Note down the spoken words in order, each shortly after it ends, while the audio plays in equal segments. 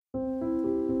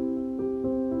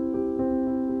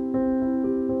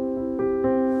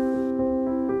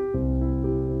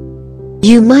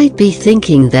You might be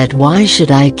thinking that why should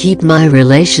I keep my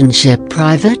relationship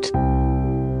private?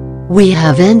 We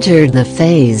have entered the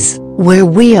phase where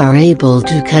we are able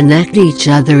to connect each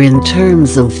other in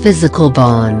terms of physical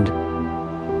bond.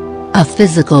 A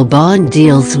physical bond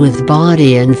deals with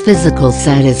body and physical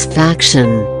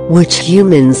satisfaction, which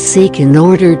humans seek in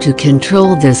order to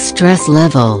control the stress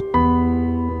level.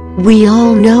 We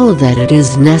all know that it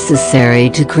is necessary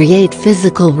to create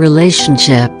physical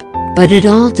relationship, but it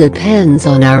all depends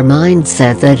on our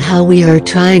mindset that how we are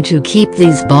trying to keep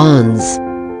these bonds.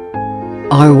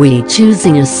 Are we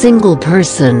choosing a single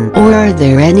person, or are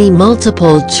there any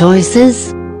multiple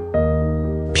choices?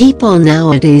 People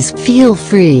nowadays feel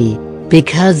free,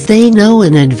 because they know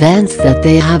in advance that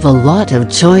they have a lot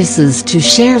of choices to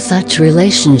share such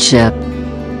relationship.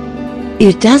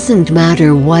 It doesn't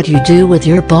matter what you do with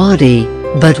your body,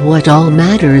 but what all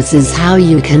matters is how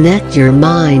you connect your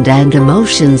mind and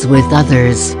emotions with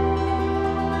others.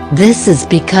 This is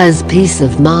because peace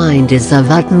of mind is of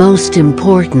utmost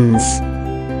importance.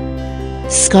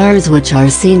 Scars which are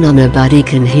seen on a body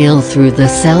can heal through the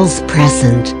cells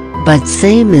present, but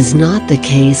same is not the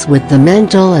case with the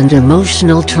mental and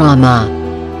emotional trauma.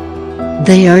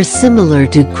 They are similar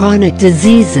to chronic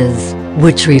diseases,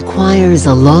 which requires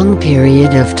a long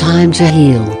period of time to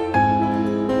heal.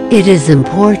 It is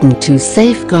important to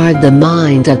safeguard the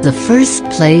mind at the first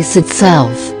place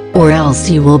itself, or else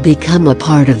you will become a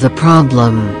part of the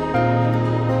problem.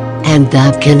 And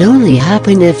that can only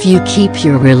happen if you keep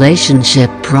your relationship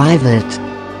private.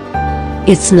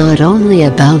 It's not only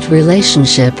about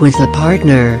relationship with a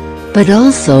partner, but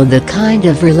also the kind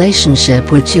of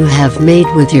relationship which you have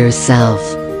made with yourself.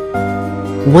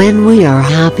 When we are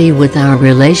happy with our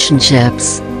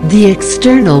relationships, the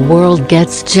external world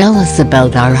gets jealous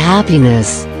about our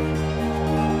happiness.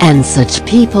 And such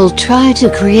people try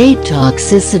to create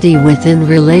toxicity within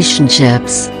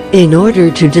relationships, in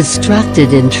order to destruct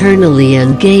it internally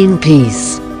and gain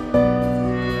peace.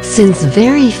 Since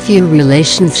very few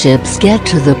relationships get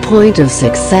to the point of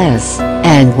success,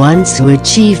 and ones who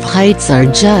achieve heights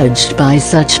are judged by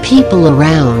such people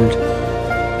around,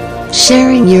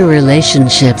 sharing your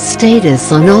relationship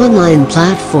status on online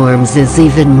platforms is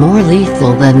even more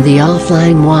lethal than the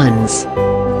offline ones.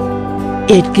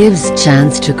 It gives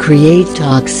chance to create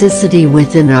toxicity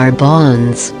within our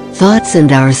bonds, thoughts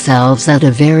and ourselves at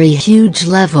a very huge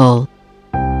level.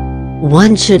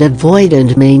 One should avoid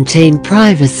and maintain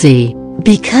privacy,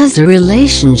 because a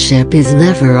relationship is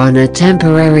never on a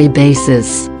temporary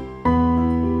basis.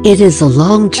 It is a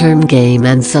long-term game,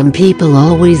 and some people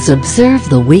always observe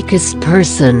the weakest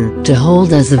person to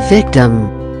hold as a victim.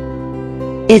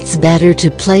 It's better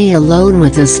to play alone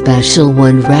with a special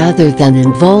one rather than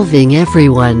involving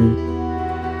everyone.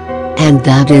 And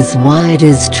that is why it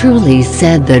is truly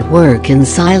said that work in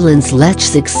silence, let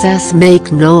success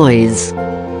make noise.